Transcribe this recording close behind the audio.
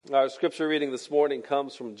Our scripture reading this morning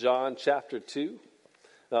comes from John chapter 2,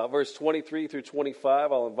 verse 23 through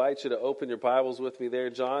 25. I'll invite you to open your Bibles with me there.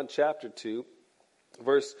 John chapter 2,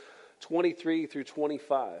 verse 23 through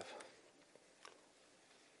 25.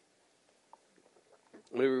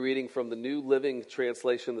 We were reading from the New Living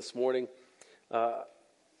Translation this morning.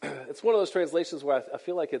 It's one of those translations where I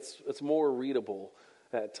feel like it's more readable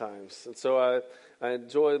at times. And so I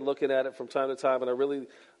enjoy looking at it from time to time, and I really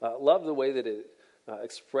love the way that it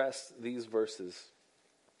expressed these verses.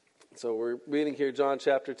 So we're reading here John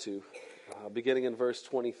chapter 2, beginning in verse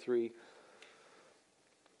 23.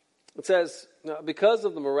 It says, "Because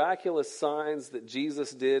of the miraculous signs that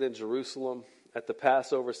Jesus did in Jerusalem at the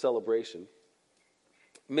Passover celebration,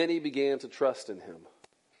 many began to trust in him.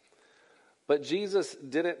 But Jesus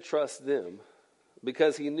didn't trust them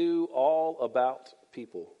because he knew all about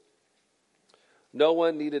people. No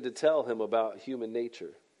one needed to tell him about human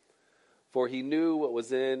nature, for he knew what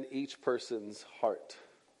was in each person's heart."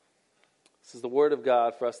 This is the word of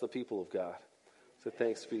God for us, the people of God. So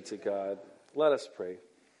thanks be to God. Let us pray.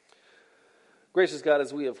 Gracious God,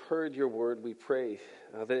 as we have heard your word, we pray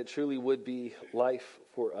that it truly would be life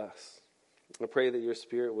for us. I pray that your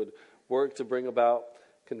Spirit would work to bring about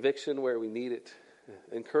conviction where we need it,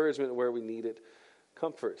 encouragement where we need it,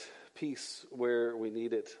 comfort, peace where we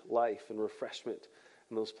need it, life and refreshment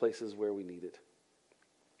in those places where we need it.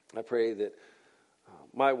 I pray that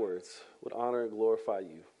my words would honor and glorify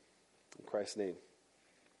you. In Christ's name,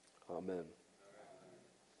 amen.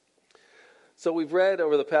 So we've read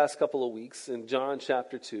over the past couple of weeks in John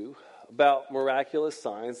chapter 2 about miraculous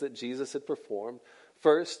signs that Jesus had performed.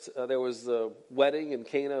 First, there was the wedding in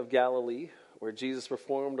Cana of Galilee where Jesus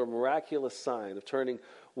performed a miraculous sign of turning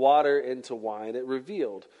water into wine. It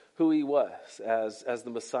revealed who he was as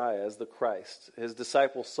the Messiah, as the Christ. His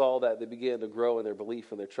disciples saw that. They began to grow in their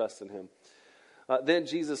belief and their trust in him. Then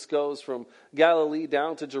Jesus goes from Galilee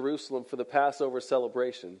down to Jerusalem for the Passover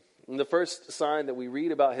celebration. And the first sign that we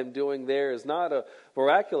read about him doing there is not a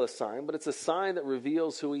miraculous sign, but it's a sign that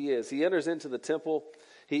reveals who he is. He enters into the temple.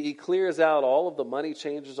 He clears out all of the money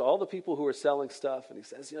changers, all the people who are selling stuff. And he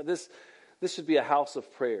says, this should be a house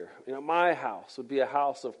of prayer. My house would be a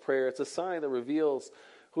house of prayer. It's a sign that reveals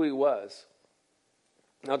who he was.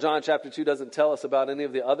 Now, John chapter 2 doesn't tell us about any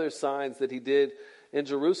of the other signs that he did in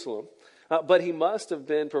Jerusalem. But he must have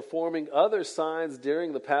been performing other signs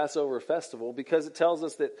during the Passover festival, because it tells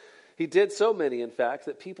us that he did so many, in fact,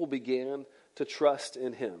 that people began to trust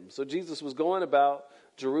in him. So Jesus was going about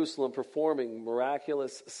Jerusalem performing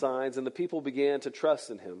miraculous signs, and the people began to trust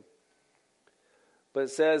in him. But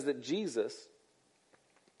it says that Jesus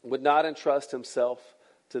would not entrust himself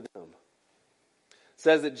to them. It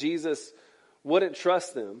says that Jesus wouldn't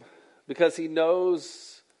trust them because he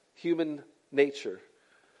knows human nature,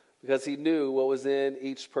 because he knew what was in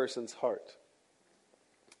each person's heart.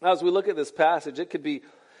 Now, as we look at this passage, it could be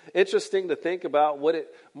interesting to think about what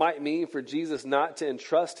it might mean for Jesus not to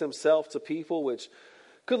entrust himself to people, which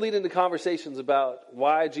could lead into conversations about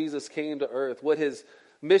why Jesus came to earth, what his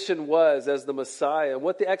mission was as the Messiah, and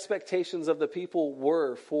what the expectations of the people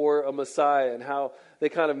were for a Messiah, and how they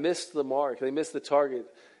kind of missed the mark, they missed the target,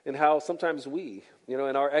 and how sometimes we, in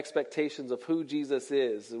our expectations of who Jesus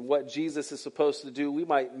is and what Jesus is supposed to do, we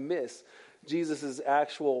might miss Jesus'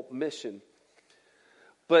 actual mission.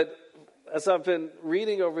 But as I've been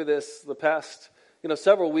reading over this the past,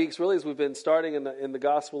 several weeks, really as we've been starting in the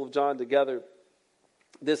Gospel of John together,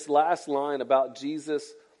 this last line about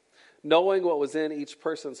Jesus knowing what was in each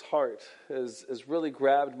person's heart has really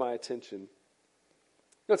grabbed my attention.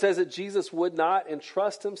 It says that Jesus would not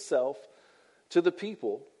entrust himself to the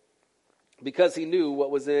people because he knew what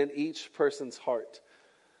was in each person's heart.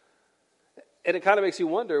 And it kind of makes you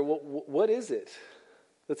wonder, what is it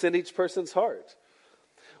that's in each person's heart?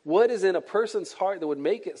 What is in a person's heart that would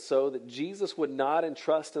make it so that Jesus would not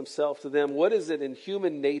entrust himself to them? What is it in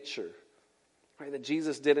human nature, right, that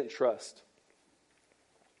Jesus didn't trust?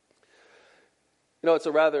 It's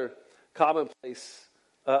a rather commonplace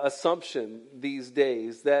assumption these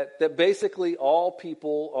days that basically all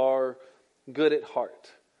people are good at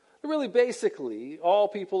heart. Really, basically, all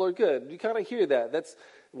people are good. You kind of hear that. That's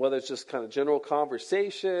whether it's just kind of general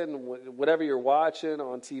conversation, whatever you're watching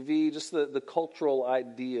on TV, just the cultural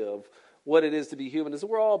idea of what it is to be human is that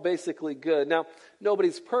we're all basically good. Now,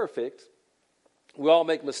 nobody's perfect. We all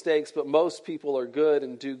make mistakes, but most people are good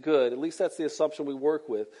and do good. At least that's the assumption we work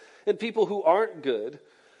with. And people who aren't good,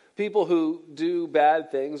 people who do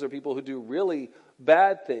bad things, or people who do really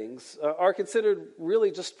bad things, are considered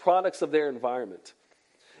really just products of their environment.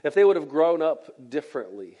 If they would have grown up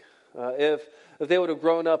differently, if they would have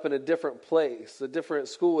grown up in a different place, a different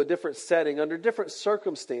school, a different setting, under different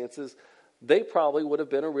circumstances, they probably would have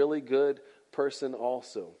been a really good person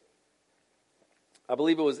also. I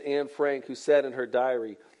believe it was Anne Frank who said in her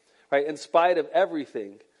diary, right, in spite of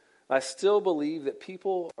everything, I still believe that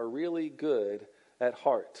people are really good at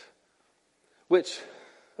heart. Which,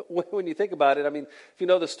 when you think about it, I mean, if you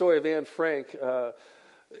know the story of Anne Frank,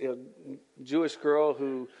 Jewish girl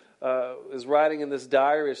who is writing in this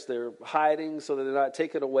diary, they're hiding so that they're not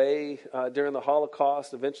taken away during the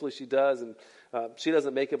Holocaust. Eventually she does, and she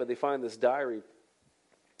doesn't make it, but they find this diary.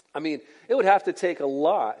 I mean, it would have to take a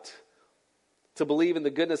lot to believe in the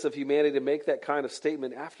goodness of humanity to make that kind of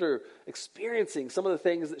statement after experiencing some of the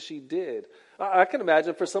things that she did. I can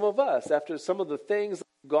imagine for some of us, after some of the things that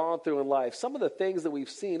we've gone through in life, some of the things that we've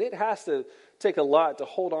seen, it has to take a lot to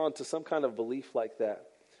hold on to some kind of belief like that.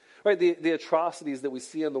 Right, the atrocities that we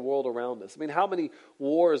see in the world around us. I mean, how many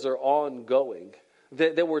wars are ongoing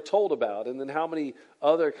that we're told about, and then how many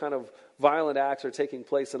other kind of violent acts are taking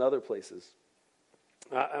place in other places?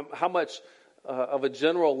 How much of a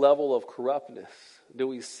general level of corruptness do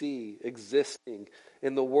we see existing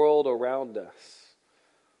in the world around us?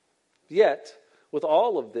 Yet, with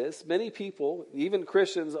all of this, many people, even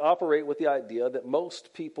Christians, operate with the idea that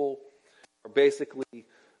most people are basically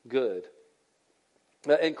good.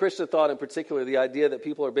 In Christian thought in particular, the idea that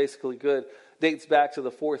people are basically good dates back to the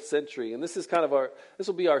 4th century. And this is kind of this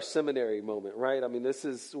will be our seminary moment, right? I mean,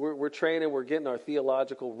 we're training, we're getting our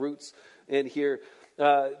theological roots in here.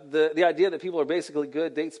 The idea that people are basically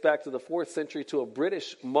good dates back to the 4th century to a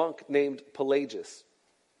British monk named Pelagius.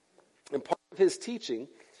 And part of his teaching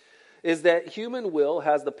is that human will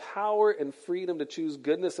has the power and freedom to choose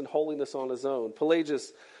goodness and holiness on his own.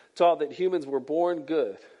 Pelagius taught that humans were born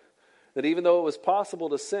good, that even though it was possible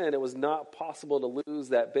to sin, it was not possible to lose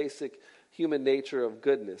that basic human nature of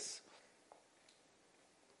goodness.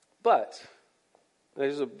 But,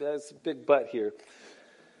 there's a big but here.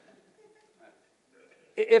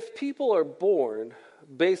 If people are born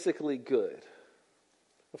basically good,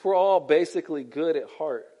 if we're all basically good at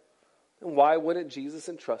heart, then why wouldn't Jesus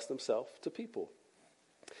entrust himself to people?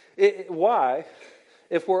 Why,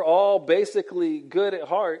 if we're all basically good at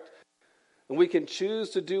heart, and we can choose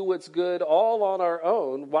to do what's good all on our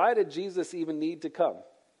own, why did Jesus even need to come?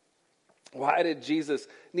 Why did Jesus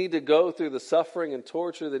need to go through the suffering and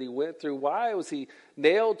torture that he went through? Why was he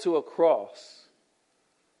nailed to a cross,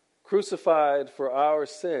 crucified for our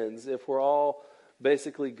sins, if we're all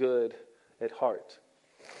basically good at heart?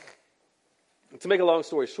 To make a long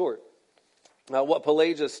story short, what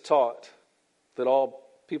Pelagius taught, that all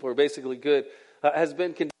people are basically good, has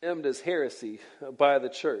been condemned as heresy by the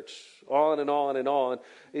church, on and on and on,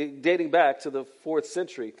 dating back to the 4th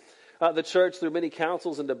century. The church, through many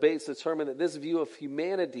councils and debates, determined that this view of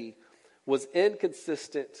humanity was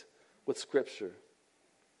inconsistent with Scripture.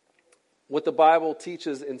 What the Bible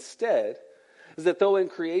teaches instead is that though in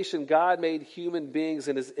creation God made human beings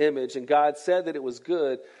in his image, and God said that it was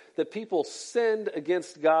good, that people sinned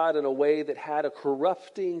against God in a way that had a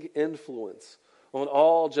corrupting influence on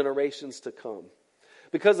all generations to come.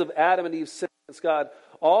 Because of Adam and Eve's sin against God,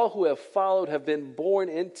 all who have followed have been born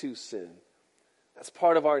into sin. That's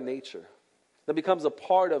part of our nature. That becomes a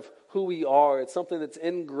part of who we are. It's something that's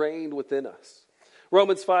ingrained within us.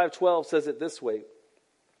 Romans 5:12 says it this way.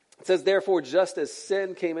 It says, therefore, just as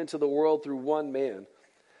sin came into the world through one man,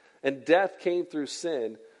 and death came through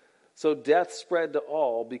sin, so death spread to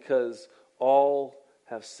all because all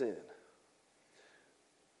have sinned.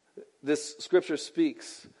 This scripture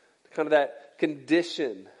speaks to kind of that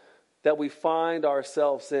condition that we find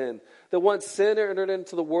ourselves in. That once sin entered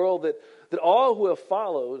into the world, that all who have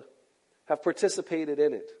followed have participated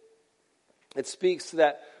in it. It speaks to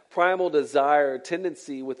that primal desire,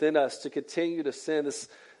 tendency within us to continue to sin,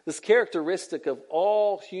 this characteristic of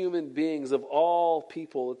all human beings, of all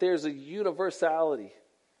people, that there's a universality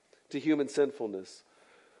to human sinfulness.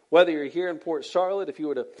 Whether you're here in Port Charlotte, if you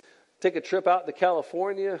were to take a trip out to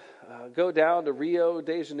California, go down to Rio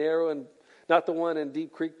de Janeiro, and not the one in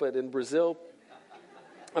Deep Creek, but in Brazil.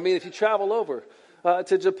 I mean, if you travel over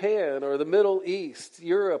to Japan or the Middle East,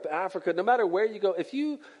 Europe, Africa, no matter where you go, if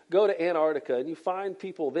you go to Antarctica and you find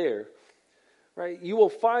people there, right, you will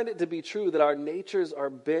find it to be true that our natures are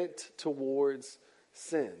bent towards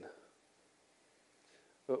sin.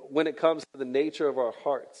 When it comes to the nature of our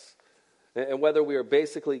hearts, and whether we are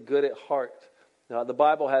basically good at heart, the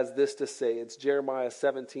Bible has this to say. It's Jeremiah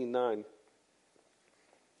 17:9. It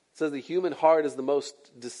says, the human heart is the most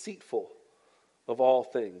deceitful of all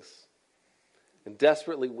things and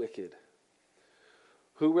desperately wicked.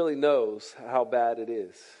 Who really knows how bad it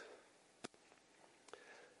is?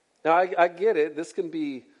 Now, I get it. This can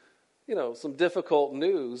be, some difficult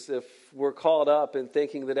news if we're caught up in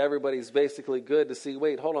thinking that everybody's basically good to see,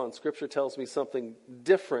 wait, hold on, Scripture tells me something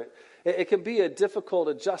different. It can be a difficult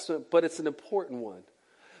adjustment, but it's an important one.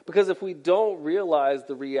 Because if we don't realize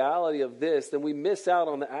the reality of this, then we miss out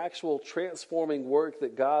on the actual transforming work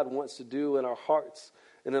that God wants to do in our hearts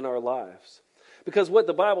and in our lives. Because what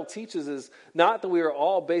the Bible teaches is not that we are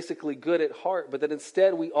all basically good at heart, but that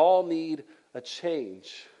instead we all need a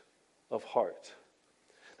change of heart.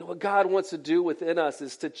 Now, what God wants to do within us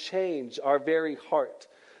is to change our very heart.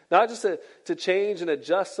 Not just to change and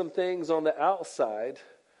adjust some things on the outside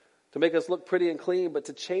to make us look pretty and clean, but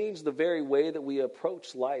to change the very way that we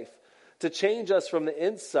approach life. To change us from the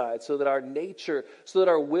inside so that our nature, so that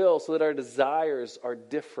our will, so that our desires are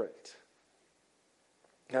different.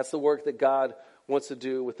 That's the work that God wants to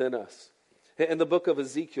do within us. In the book of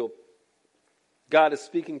Ezekiel, God is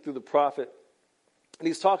speaking through the prophet, and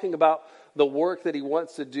he's talking about the work that he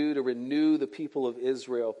wants to do to renew the people of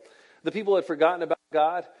Israel. The people had forgotten about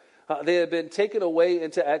God. They had been taken away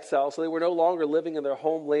into exile, so they were no longer living in their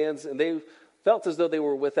homelands, and they felt as though they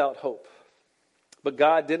were without hope. But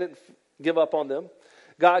God didn't give up on them.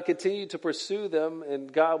 God continued to pursue them,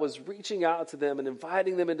 and God was reaching out to them and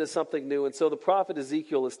inviting them into something new. And so the prophet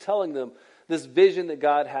Ezekiel is telling them this vision that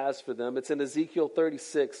God has for them. It's in Ezekiel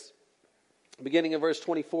 36. Beginning in verse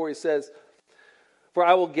 24, he says, "For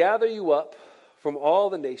I will gather you up from all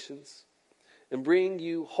the nations and bring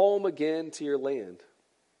you home again to your land.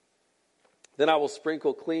 Then I will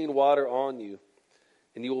sprinkle clean water on you,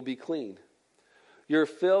 and you will be clean. Your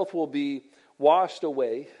filth will be washed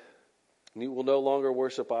away, and you will no longer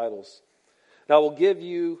worship idols. And I will give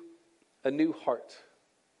you a new heart.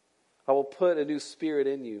 I will put a new spirit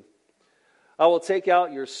in you. I will take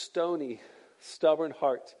out your stony, stubborn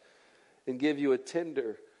heart and give you a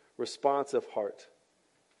tender, responsive heart.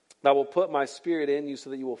 And I will put my spirit in you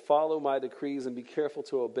so that you will follow my decrees and be careful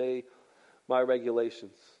to obey my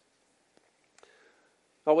regulations."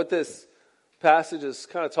 Now, what this passage is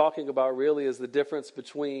kind of talking about really is the difference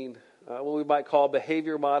between what we might call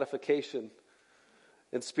behavior modification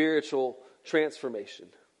and spiritual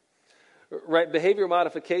transformation. Right? Behavior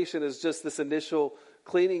modification is just this initial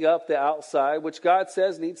cleaning up the outside, which God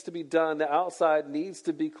says needs to be done. The outside needs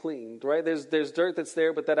to be cleaned, right? There's dirt that's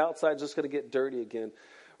there, but that outside is just going to get dirty again.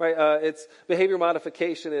 Right? It's behavior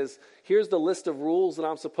modification is, here's the list of rules that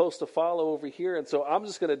I'm supposed to follow over here, and so I'm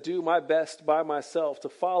just going to do my best by myself to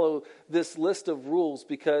follow this list of rules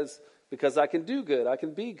because I can do good, I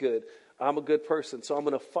can be good, I'm a good person, so I'm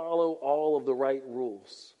going to follow all of the right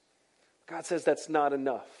rules. God says that's not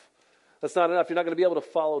enough. That's not enough. You're not going to be able to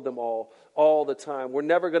follow them all the time. We're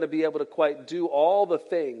never going to be able to quite do all the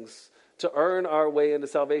things to earn our way into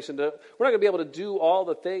salvation. We're not going to be able to do all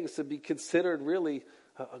the things to be considered really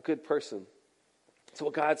a good person. So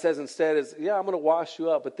what God says instead is, yeah, I'm going to wash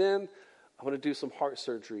you up, but then I'm going to do some heart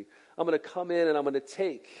surgery. I'm going to come in and I'm going to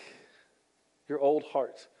take your old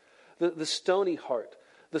heart, the stony heart,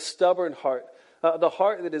 the stubborn heart, the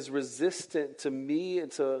heart that is resistant to me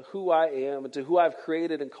and to who I am and to who I've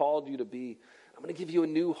created and called you to be. I'm going to give you a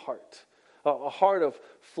new heart, a heart of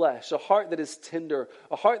flesh, a heart that is tender,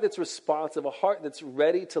 a heart that's responsive, a heart that's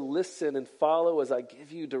ready to listen and follow as I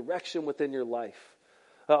give you direction within your life,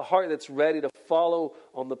 a heart that's ready to follow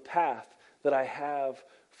on the path that I have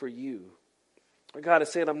for you. God is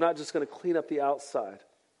saying, I'm not just going to clean up the outside,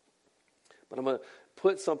 but I'm going to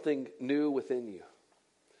put something new within you.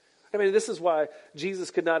 I mean, this is why Jesus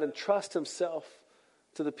could not entrust himself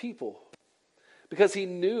to the people, because he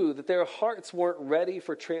knew that their hearts weren't ready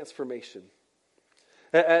for transformation.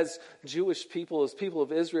 As Jewish people, as people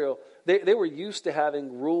of Israel, they were used to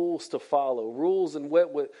having rules to follow, rules and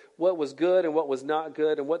what was good and what was not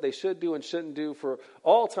good and what they should do and shouldn't do for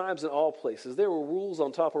all times and all places. There were rules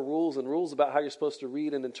on top of rules and rules about how you're supposed to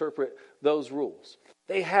read and interpret those rules.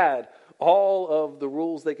 They had all of the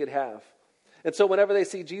rules they could have. And so whenever they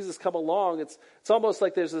see Jesus come along, it's almost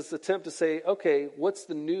like there's this attempt to say, okay, what's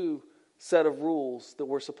the new set of rules that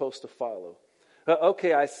we're supposed to follow?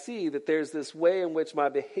 Okay, I see that there's this way in which my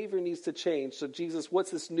behavior needs to change. So Jesus, what's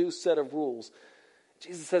this new set of rules?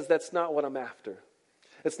 Jesus says that's not what I'm after.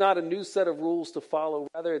 It's not a new set of rules to follow.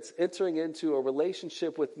 Rather, it's entering into a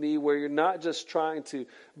relationship with me where you're not just trying to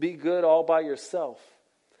be good all by yourself,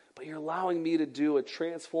 but you're allowing me to do a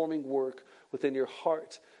transforming work within your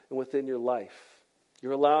heart and within your life.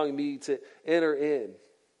 You're allowing me to enter in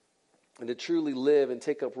and to truly live and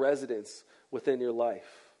take up residence within your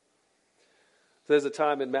life. So there's a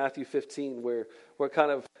time in Matthew 15 where it kind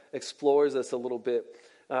of explores this a little bit.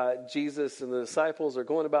 Jesus and the disciples are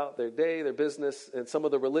going about their day, their business, and some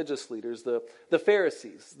of the religious leaders, the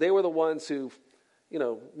Pharisees, they were the ones who,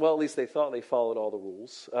 at least they thought they followed all the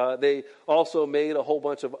rules. They also made a whole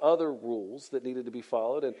bunch of other rules that needed to be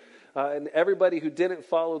followed. And everybody who didn't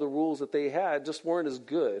follow the rules that they had just weren't as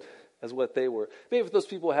good as what they were. Maybe if those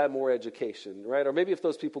people had more education, right? Or maybe if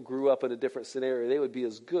those people grew up in a different scenario, they would be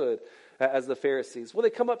as good as the Pharisees. Well, they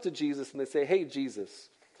come up to Jesus and they say, "Hey, Jesus,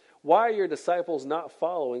 why are your disciples not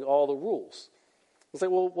following all the rules?" It's like,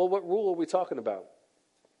 well, what rule are we talking about?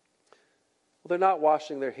 Well, they're not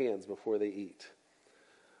washing their hands before they eat.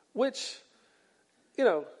 Which,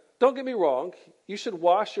 don't get me wrong, you should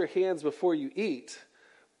wash your hands before you eat,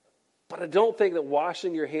 but I don't think that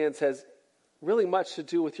washing your hands has really much to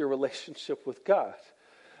do with your relationship with God.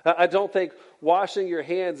 I don't think washing your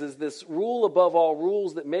hands is this rule above all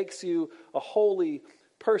rules that makes you a holy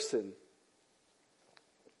person.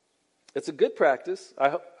 It's a good practice.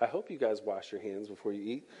 I hope you guys wash your hands before you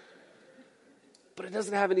eat. But it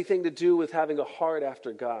doesn't have anything to do with having a heart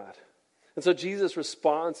after God. And so Jesus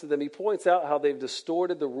responds to them. He points out how they've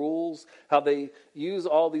distorted the rules, how they use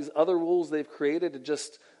all these other rules they've created to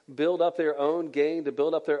just build up their own gain, to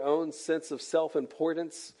build up their own sense of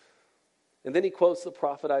self-importance. And then he quotes the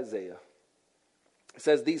prophet Isaiah. It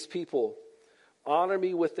says, "These people honor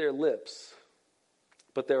me with their lips,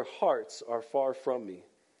 but their hearts are far from me.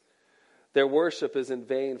 Their worship is in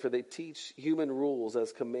vain, for they teach human rules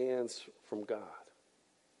as commands from God."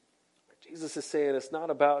 Jesus is saying it's not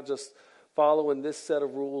about just following this set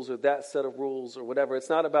of rules or that set of rules or whatever. It's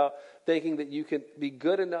not about thinking that you can be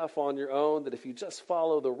good enough on your own, that if you just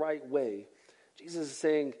follow the right way. Jesus is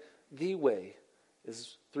saying the way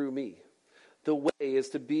is through me. The way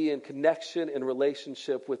is to be in connection and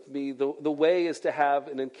relationship with me. The way is to have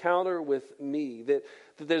an encounter with me. That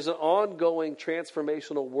there's an ongoing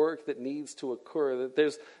transformational work that needs to occur. That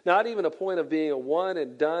there's not even a point of being a one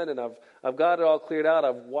and done and I've got it all cleared out.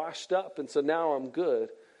 I've washed up and so now I'm good.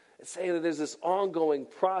 It's saying that there's this ongoing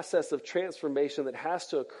process of transformation that has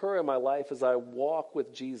to occur in my life as I walk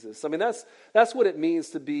with Jesus. I mean, that's what it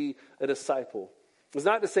means to be a disciple. It's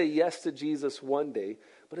not to say yes to Jesus one day,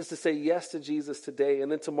 but it's to say yes to Jesus today, and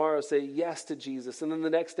then tomorrow say yes to Jesus, and then the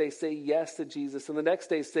next day say yes to Jesus, and the next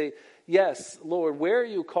day say, "Yes, Lord, where are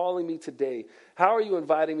you calling me today? How are you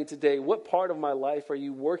inviting me today? What part of my life are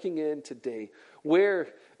you working in today? Where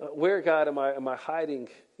God, am I hiding,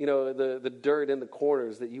 the dirt in the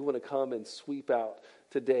corners that you want to come and sweep out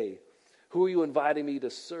today? Who are you inviting me to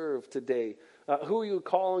serve today? Who are you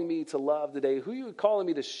calling me to love today? Who are you calling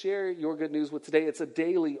me to share your good news with today?" It's a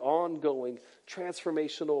daily, ongoing,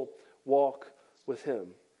 transformational walk with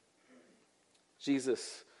him.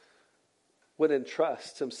 Jesus would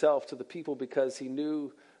entrust himself to the people because he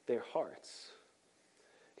knew their hearts.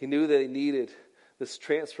 He knew that they needed this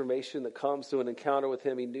transformation that comes to an encounter with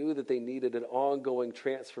him. He knew that they needed an ongoing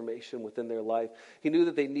transformation within their life. He knew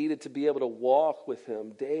that they needed to be able to walk with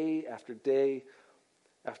him day after day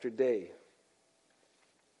after day.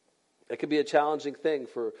 It could be a challenging thing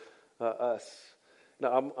for us.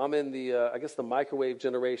 Now, I'm in the microwave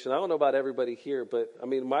generation. I don't know about everybody here, but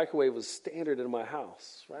microwave was standard in my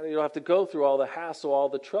house, right? You don't have to go through all the hassle, all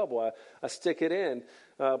the trouble. I stick it in,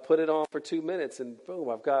 put it on for 2 minutes, and boom,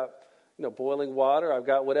 I've got boiling water. I've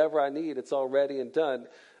got whatever I need. It's all ready and done.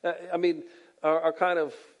 Our kind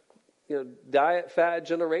of diet fad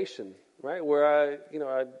generation, right? Where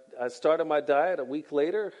I started my diet a week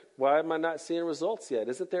later. Why am I not seeing results yet?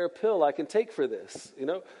 Isn't there a pill I can take for this?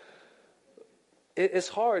 It's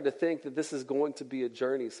hard to think that this is going to be a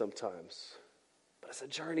journey sometimes, but it's a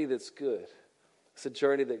journey that's good. It's a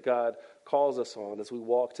journey that God calls us on as we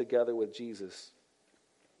walk together with Jesus.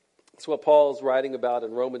 That's what Paul's writing about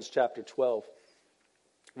in Romans chapter 12,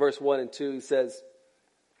 verse 1 and 2. He says,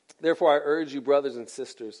 "Therefore I urge you, brothers and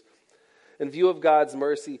sisters, in view of God's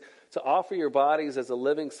mercy, to offer your bodies as a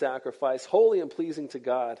living sacrifice, holy and pleasing to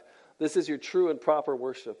God. This is your true and proper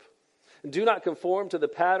worship. And do not conform to the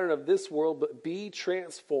pattern of this world, but be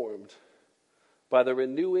transformed by the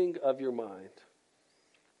renewing of your mind.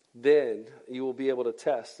 Then you will be able to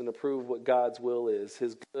test and approve what God's will is,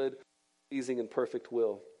 his good, pleasing, and perfect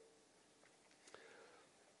will."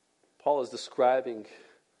 Paul is describing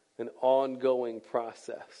an ongoing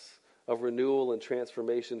process of renewal and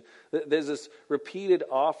transformation. There's this repeated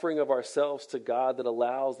offering of ourselves to God that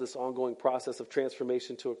allows this ongoing process of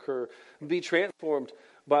transformation to occur. Be transformed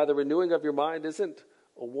by the renewing of your mind isn't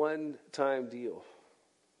a one-time deal.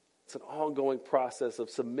 It's an ongoing process of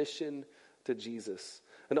submission to Jesus,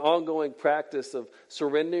 an ongoing practice of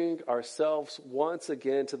surrendering ourselves once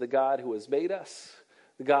again to the God who has made us,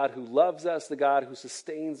 the God who loves us, the God who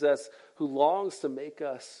sustains us, who longs to make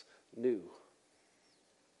us new.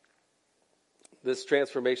 This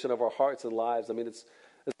transformation of our hearts and lives, I mean, it's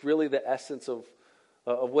really the essence of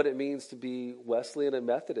what it means to be Wesleyan and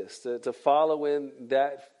Methodist, to follow in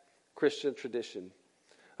that Christian tradition.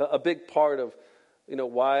 A big part of,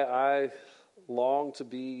 why I long to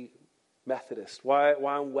be Methodist, why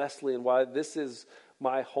I'm Wesleyan, why this is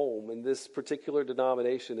my home in this particular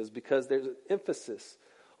denomination is because there's an emphasis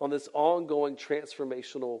on this ongoing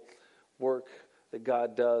transformational work that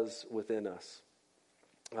God does within us.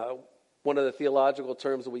 One of the theological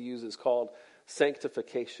terms that we use is called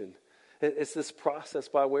sanctification. It's this process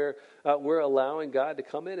by where we're allowing God to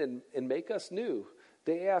come in and make us new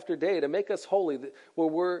day after day, to make us holy, where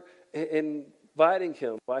we're inviting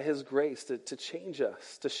him by his grace to change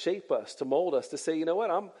us, to shape us, to mold us, to say, you know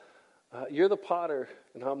what, you're the potter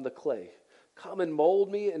and I'm the clay. Come and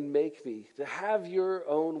mold me and make me, to have your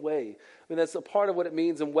own way. I mean, that's a part of what it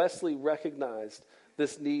means, and Wesley recognized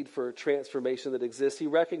this need for transformation that exists. He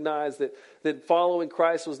recognized that following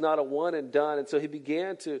Christ was not a one and done, and so he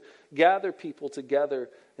began to gather people together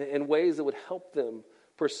in ways that would help them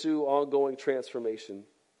pursue ongoing transformation.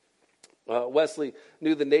 Wesley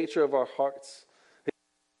knew the nature of our hearts,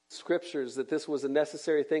 scriptures, that this was a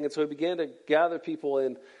necessary thing, and so he began to gather people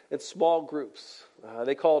in small groups.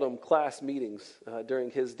 They called them class meetings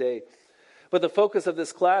during his day. But the focus of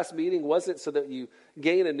this class meeting wasn't so that you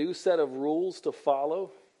gain a new set of rules to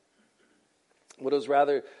follow, but it was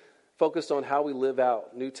rather focused on how we live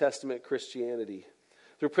out New Testament Christianity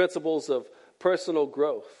through principles of personal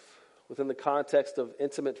growth within the context of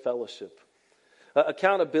intimate fellowship,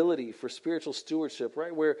 accountability for spiritual stewardship,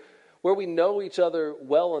 right? Where we know each other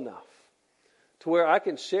well enough to where I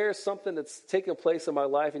can share something that's taken place in my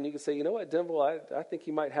life and you can say, you know what, Denvil, I think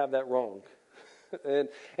you might have that wrong. And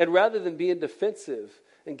rather than being defensive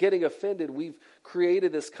and getting offended, we've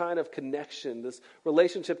created this kind of connection, this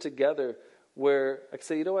relationship together where I can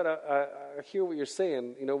say, you know what, I hear what you're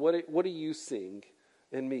saying. You know, what are you seeing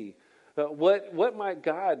in me? What might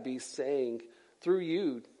God be saying through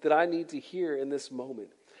you that I need to hear in this moment?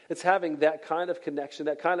 It's having that kind of connection,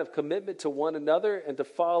 that kind of commitment to one another and to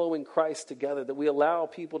following Christ together, that we allow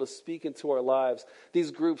people to speak into our lives.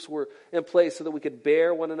 These groups were in place so that we could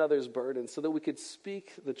bear one another's burdens, so that we could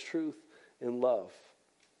speak the truth in love.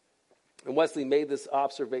 And Wesley made this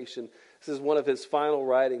observation. This is one of his final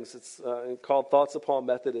writings. It's called Thoughts Upon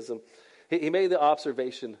Methodism. He made the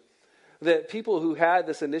observation that people who had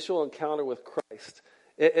this initial encounter with Christ,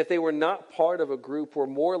 if they were not part of a group, were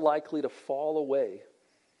more likely to fall away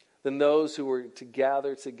than those who were to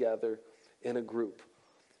gather together in a group.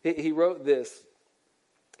 He wrote this.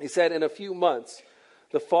 He said, in a few months,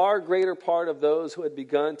 the far greater part of those who had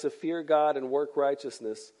begun to fear God and work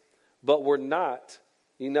righteousness, but were not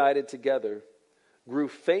united together, grew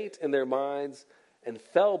faint in their minds and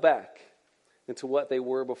fell back into what they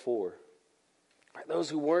were before. Those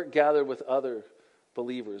who weren't gathered with other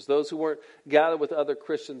believers, those who weren't gathered with other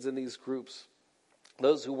Christians in these groups,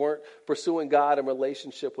 those who weren't pursuing God in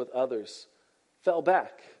relationship with others, fell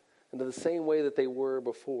back into the same way that they were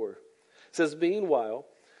before. It says, meanwhile,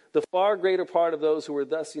 the far greater part of those who were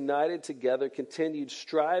thus united together continued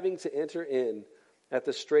striving to enter in at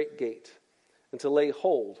the strait gate and to lay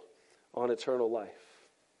hold on eternal life.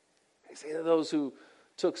 I say to those who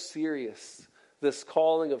took serious this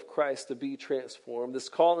calling of Christ to be transformed, this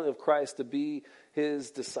calling of Christ to be his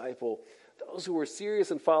disciple, those who were serious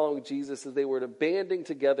in following Jesus, as they were banding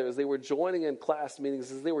together, as they were joining in class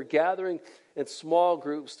meetings, as they were gathering in small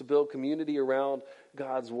groups to build community around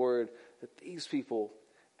God's word, that these people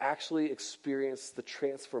actually experienced the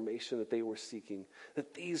transformation that they were seeking,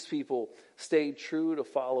 that these people stayed true to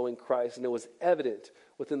following Christ, and it was evident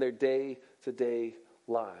within their day-to-day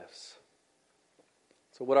lives.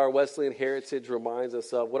 So what our Wesleyan heritage reminds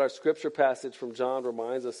us of, what our scripture passage from John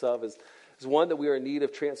reminds us of is one that we are in need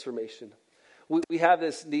of transformation. We have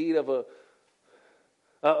this need of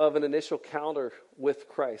an initial encounter with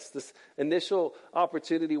Christ, this initial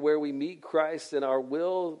opportunity where we meet Christ and our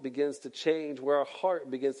will begins to change, where our heart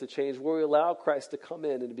begins to change, where we allow Christ to come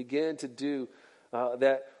in and begin to do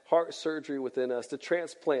that heart surgery within us, to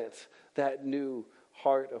transplant that new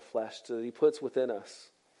heart of flesh that he puts within us.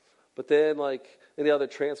 But then, like any other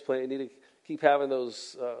transplant, you need to keep having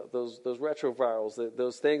those retrovirals,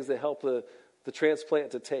 those things that help the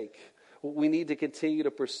transplant to take. We need to continue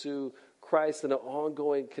to pursue Christ in an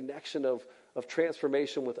ongoing connection of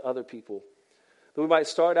transformation with other people. That we might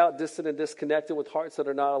start out distant and disconnected with hearts that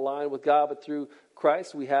are not aligned with God, but through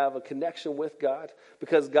Christ we have a connection with God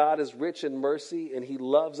because God is rich in mercy and he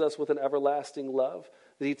loves us with an everlasting love.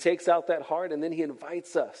 that he takes out that heart and then he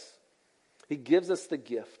invites us. He gives us the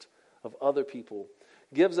gift of other people,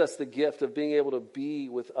 gives us the gift of being able to be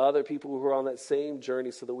with other people who are on that same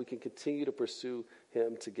journey so that we can continue to pursue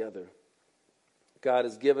him together. God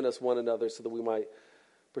has given us one another so that we might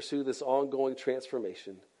pursue this ongoing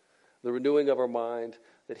transformation, the renewing of our mind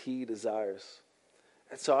that he desires.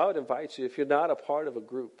 And so I would invite you, if you're not a part of a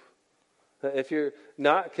group, if you're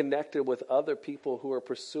not connected with other people who are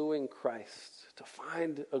pursuing Christ, to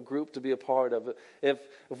find a group to be a part of. If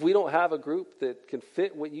we don't have a group that can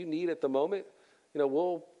fit what you need at the moment,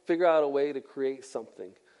 we'll figure out a way to create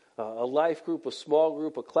something. A life group, a small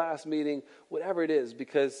group, a class meeting, whatever it is,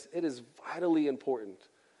 because it is vitally important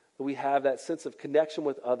that we have that sense of connection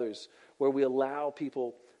with others where we allow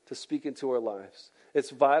people to speak into our lives. It's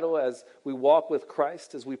vital as we walk with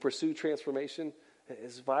Christ, as we pursue transformation.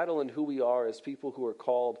 It's vital in who we are as people who are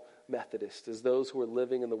called Methodist, as those who are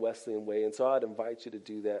living in the Wesleyan way. And so I'd invite you to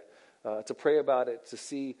do that, to pray about it, to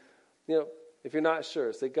see, if you're not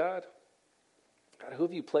sure, say, God, who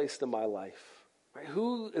have you placed in my life? Right?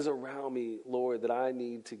 Who is around me, Lord, that I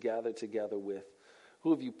need to gather together with?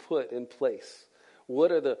 Who have you put in place?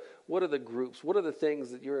 What are the groups? What are the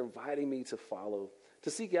things that you're inviting me to follow? To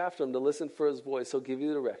seek after him, to listen for his voice. He'll give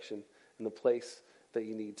you direction in the place that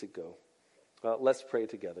you need to go. Let's pray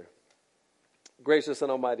together. Gracious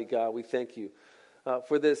and almighty God, we thank you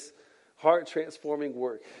for this heart-transforming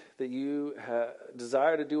work that you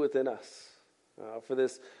desire to do within us, for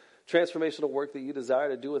this transformational work that you desire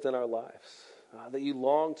to do within our lives, that you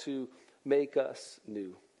long to make us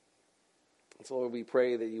new. And so, Lord, we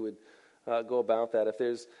pray that you would go about that. If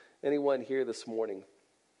there's anyone here this morning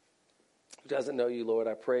who doesn't know you, Lord,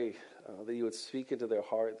 I pray that you would speak into their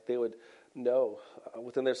heart, that they would know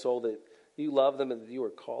within their soul that you love them and that you are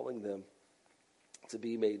calling them to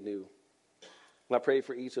be made new. And I pray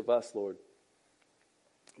for each of us, Lord,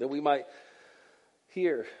 that we might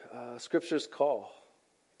hear Scripture's call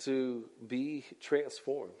to be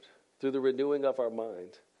transformed through the renewing of our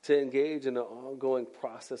mind, to engage in an ongoing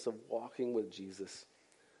process of walking with Jesus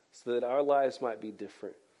so that our lives might be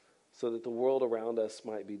different, so that the world around us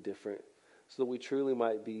might be different, so that we truly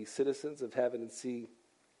might be citizens of heaven and see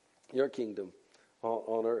your kingdom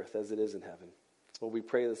on earth as it is in heaven. Well, we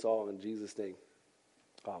pray this all in Jesus' name.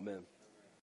 Amen.